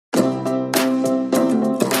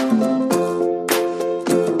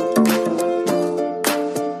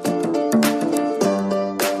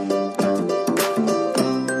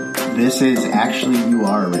This is Actually You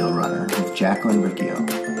Are a Real Runner with Jacqueline Riccio.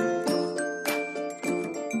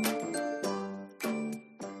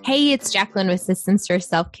 Hey, it's Jacqueline with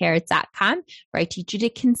systems4selfcare.com, where I teach you to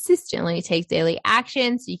consistently take daily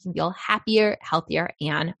action so you can feel happier, healthier,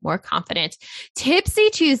 and more confident. Tipsy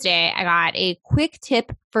Tuesday, I got a quick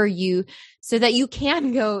tip for you so that you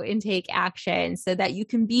can go and take action, so that you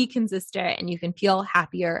can be consistent and you can feel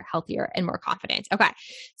happier, healthier, and more confident. Okay.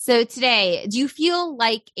 So today, do you feel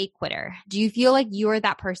like a quitter? Do you feel like you're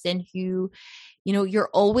that person who, you're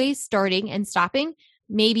always starting and stopping?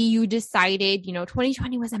 Maybe you decided,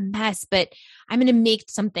 2020 was a mess, but I'm going to make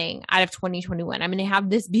something out of 2021. I'm going to have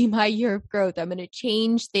this be my year of growth. I'm going to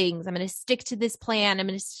change things. I'm going to stick to this plan. I'm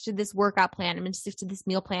going to stick to this workout plan. I'm going to stick to this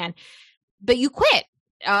meal plan. But you quit.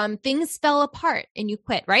 Things fell apart and you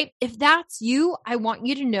quit, right? If that's you, I want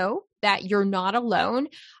you to know that you're not alone.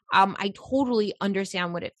 I totally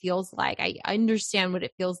understand what it feels like. I understand what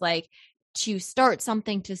it feels like to start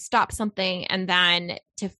something, to stop something, and then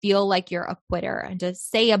to feel like you're a quitter and to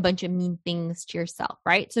say a bunch of mean things to yourself,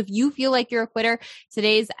 right? So if you feel like you're a quitter,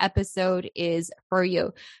 today's episode is for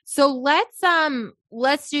you. So let's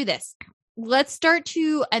do this. Let's start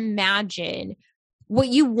to imagine what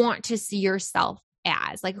you want to see yourself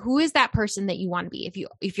as. Like, who is that person that you want to be?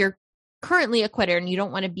 If you're currently a quitter and you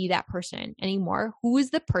don't want to be that person anymore, who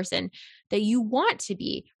is the person that you want to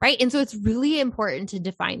be, right? And so it's really important to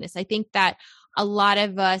define this. I think that a lot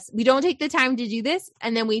of us, we don't take the time to do this,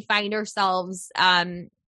 and then we find ourselves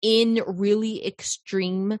in really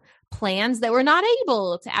extreme plans that we're not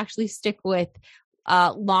able to actually stick with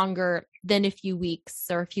longer than a few weeks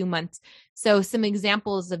or a few months. So some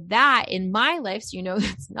examples of that in my life, so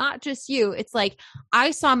it's not just you. It's like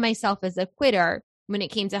I saw myself as a quitter when it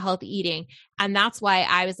came to healthy eating. And that's why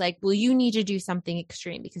I was like, well, you need to do something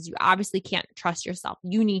extreme because you obviously can't trust yourself.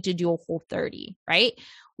 You need to do a Whole30, right?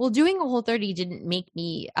 Well, doing a Whole30 didn't make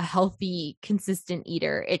me a healthy, consistent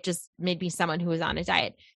eater. It just made me someone who was on a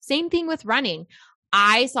diet. Same thing with running.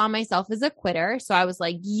 I saw myself as a quitter. So I was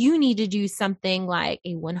like, you need to do something like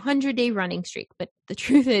a 100-day running streak. But the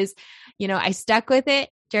truth is, I stuck with it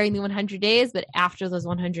during the 100 days, but after those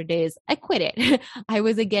 100 days, I quit it. I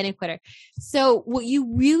was again a quitter. So what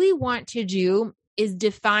you really want to do is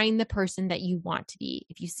define the person that you want to be.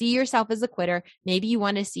 If you see yourself as a quitter, maybe you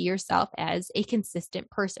want to see yourself as a consistent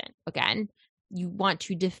person. Again, you want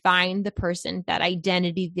to define the person, that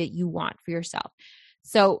identity that you want for yourself.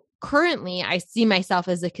 So currently, I see myself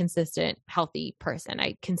as a consistent, healthy person.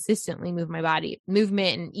 I consistently move my body.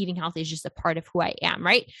 Movement and eating healthy is just a part of who I am,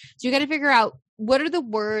 right? So you got to figure out, what are the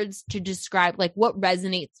words to describe, like, what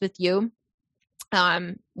resonates with you?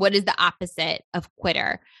 What is the opposite of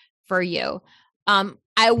quitter for you?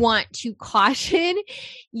 I want to caution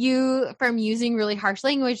you from using really harsh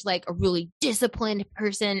language, like a really disciplined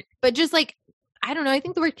person, but just like, I don't know. I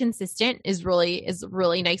think the word consistent is a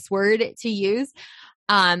really nice word to use.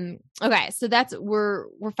 Okay. So we're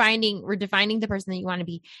defining the person that you want to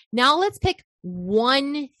be. Now let's pick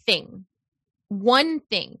one thing.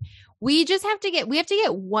 We have to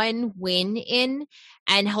get one win in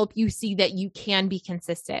and help you see that you can be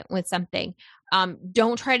consistent with something.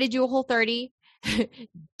 Don't try to do a Whole30.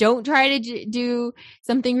 Don't try to do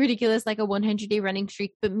something ridiculous like a 100-day running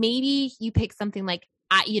streak, but maybe you pick something like,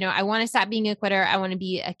 I want to stop being a quitter. I want to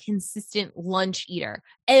be a consistent lunch eater.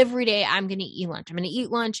 Every day I'm going to eat lunch. I'm going to eat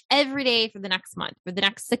lunch every day for the next month, for the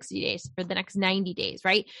next 60 days, for the next 90 days,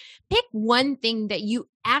 right? Pick one thing that you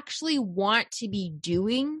actually want to be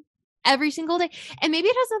doing every single day. And maybe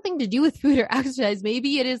it has nothing to do with food or exercise.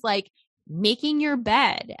 Maybe it is like making your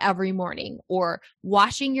bed every morning or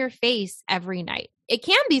washing your face every night. It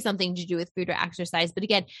can be something to do with food or exercise, but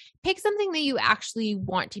again, pick something that you actually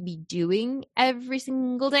want to be doing every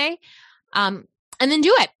single day, and then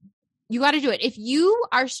do it. You got to do it. If you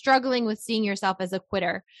are struggling with seeing yourself as a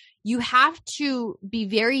quitter, you have to be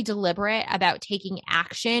very deliberate about taking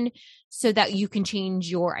action so that you can change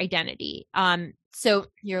your identity. So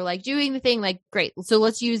you're like doing the thing, like, great. So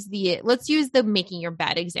let's use the making your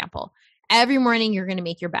bed example. Every morning you're going to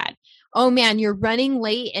make your bed. Oh man, you're running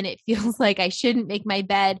late and it feels like I shouldn't make my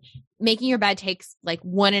bed. Making your bed takes like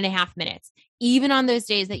 1.5 minutes. Even on those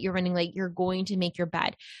days that you're running late, you're going to make your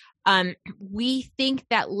bed. We think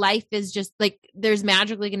that life is just like, there's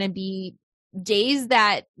magically going to be days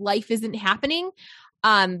that life isn't happening.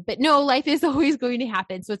 But no, life is always going to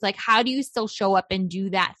happen. So it's like, how do you still show up and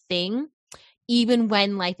do that thing even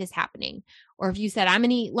when life is happening? Or if you said, I'm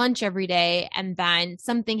going to eat lunch every day, and then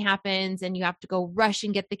something happens and you have to go rush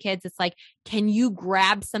and get the kids, it's like, can you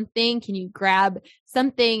grab something? Can you grab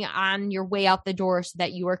something on your way out the door so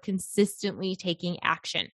that you are consistently taking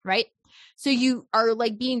action, right? So you are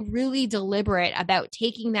like being really deliberate about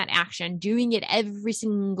taking that action, doing it every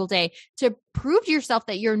single day to prove to yourself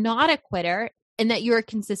that you're not a quitter and that you're a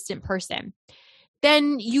consistent person.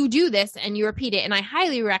 Then you do this and you repeat it. And I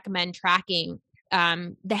highly recommend tracking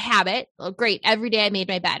the habit. Oh, great. Every day I made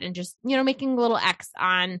my bed, and just, making a little X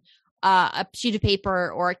on a sheet of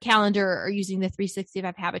paper or a calendar, or using the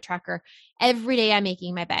 365 habit tracker. Every day I'm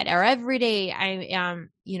making my bed, or every day I am,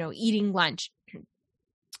 eating lunch,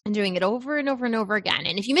 and doing it over and over and over again.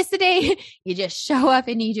 And if you miss a day, you just show up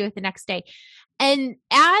and you do it the next day. And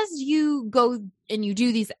as you go and you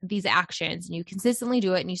do these actions and you consistently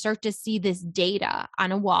do it and you start to see this data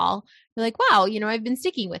on a wall, you're like, wow, I've been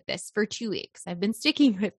sticking with this for 2 weeks. I've been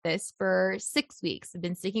sticking with this for 6 weeks. I've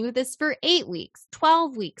been sticking with this for 8 weeks,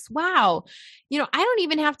 12 weeks. Wow. I don't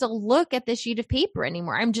even have to look at this sheet of paper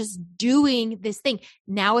anymore. I'm just doing this thing.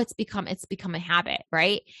 Now it's become a habit,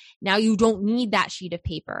 right? Now you don't need that sheet of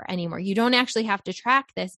paper anymore. You don't actually have to track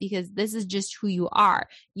this, because this is just who you are.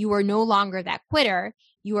 You are no longer that quitter.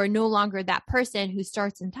 You are no longer that person who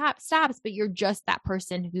starts and stops, but you're just that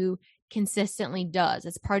person who consistently does.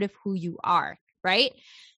 It's part of who you are, right?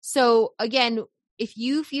 So again, if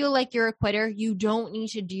you feel like you're a quitter, you don't need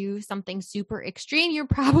to do something super extreme. You're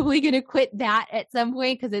probably going to quit that at some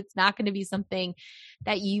point, because it's not going to be something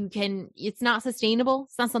that it's not sustainable.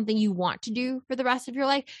 It's not something you want to do for the rest of your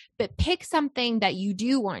life, but pick something that you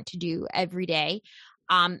do want to do every day,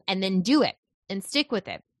 and then do it and stick with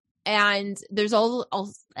it. And there's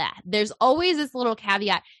always this little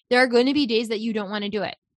caveat. There are going to be days that you don't want to do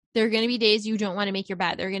it. There are going to be days you don't want to make your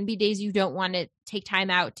bed. There are going to be days you don't want to take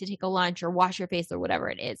time out to take a lunch or wash your face or whatever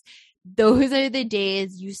it is. Those are the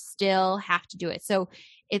days you still have to do it. So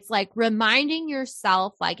it's like reminding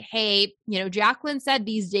yourself, like, hey, Jacqueline said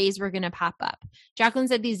these days were going to pop up. Jacqueline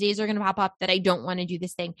said these days are going to pop up that I don't want to do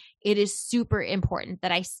this thing. It is super important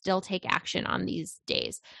that I still take action on these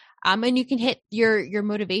days. And you can hit your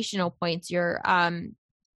motivational points,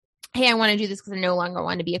 hey, I want to do this because I no longer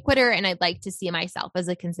want to be a quitter, and I'd like to see myself as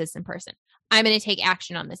a consistent person. I'm going to take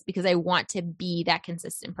action on this because I want to be that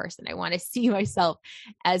consistent person. I want to see myself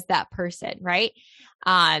as that person, right?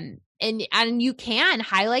 And you can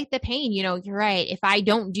highlight the pain. You're right. If I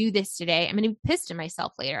don't do this today, I'm going to be pissed at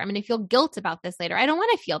myself later. I'm going to feel guilt about this later. I don't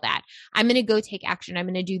want to feel that. I'm going to go take action. I'm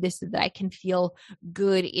going to do this so that I can feel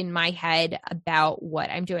good in my head about what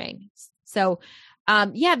I'm doing. So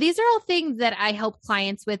these are all things that I help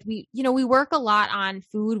clients with. We work a lot on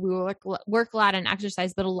food. We work a lot on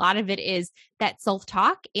exercise, but a lot of it is that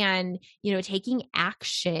self-talk and, taking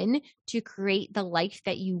action to create the life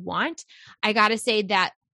that you want. I got to say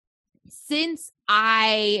that since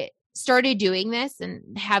I started doing this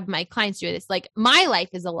and have my clients do this, like, my life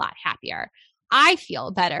is a lot happier. I feel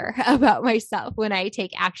better about myself when I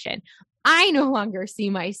take action. I no longer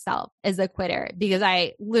see myself as a quitter because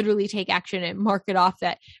I literally take action and mark it off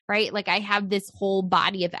that, right? Like, I have this whole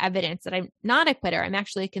body of evidence that I'm not a quitter. I'm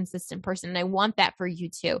actually a consistent person. And I want that for you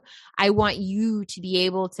too. I want you to be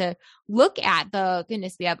able to look at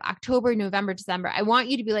we have October, November, December. I want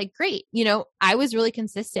you to be like, great. I was really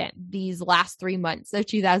consistent these last 3 months of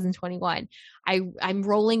 2021. I'm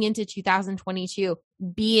rolling into 2022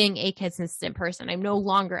 being a consistent person. I'm no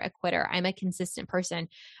longer a quitter. I'm a consistent person.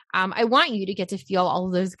 I want you to get to feel all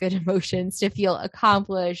of those good emotions, to feel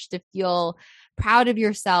accomplished, to feel proud of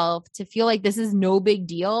yourself, to feel like this is no big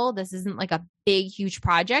deal. This isn't like a big, huge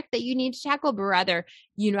project that you need to tackle, but rather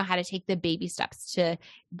you know how to take the baby steps to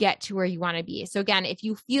get to where you want to be. So again, if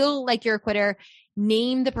you feel like you're a quitter,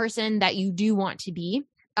 name the person that you do want to be.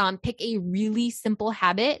 Pick a really simple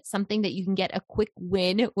habit, something that you can get a quick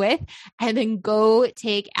win with, and then go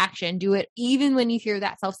take action. Do it even when you hear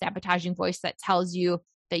that self-sabotaging voice that tells you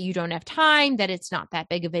that you don't have time, that it's not that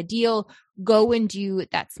big of a deal. Go and do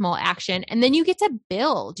that small action. And then you get to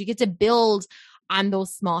build. You get to build on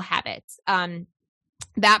those small habits.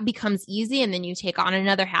 That becomes easy. And then you take on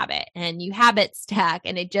another habit and you habit stack.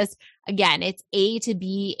 And it just, again, it's A to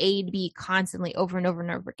B constantly over and over and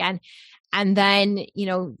over again. And then,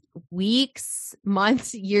 weeks,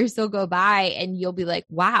 months, years will go by and you'll be like,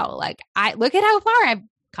 wow, look at how far I've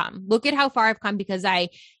come. Look at how far I've come because I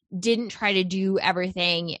didn't try to do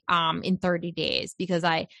everything in 30 days because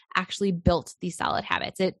I actually built these solid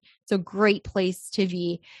habits. It's a great place to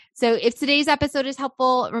be. So if today's episode is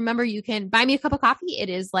helpful, remember you can buy me a cup of coffee. It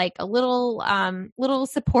is like a little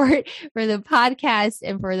support for the podcast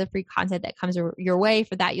and for the free content that comes your way.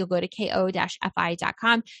 For that, you'll go to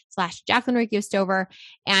ko-fi.com/Jacqueline Riccio Stover.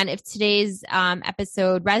 And if today's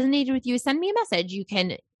episode resonated with you, send me a message. You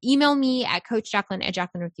can email me at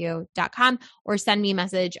coachjacqueline@jacquelinericcio.com or send me a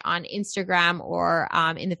message on Instagram or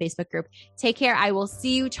in the Facebook group. Take care. I will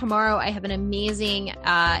see you tomorrow. I have an amazing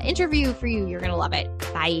interview for you. You're going to love it.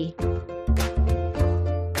 Bye.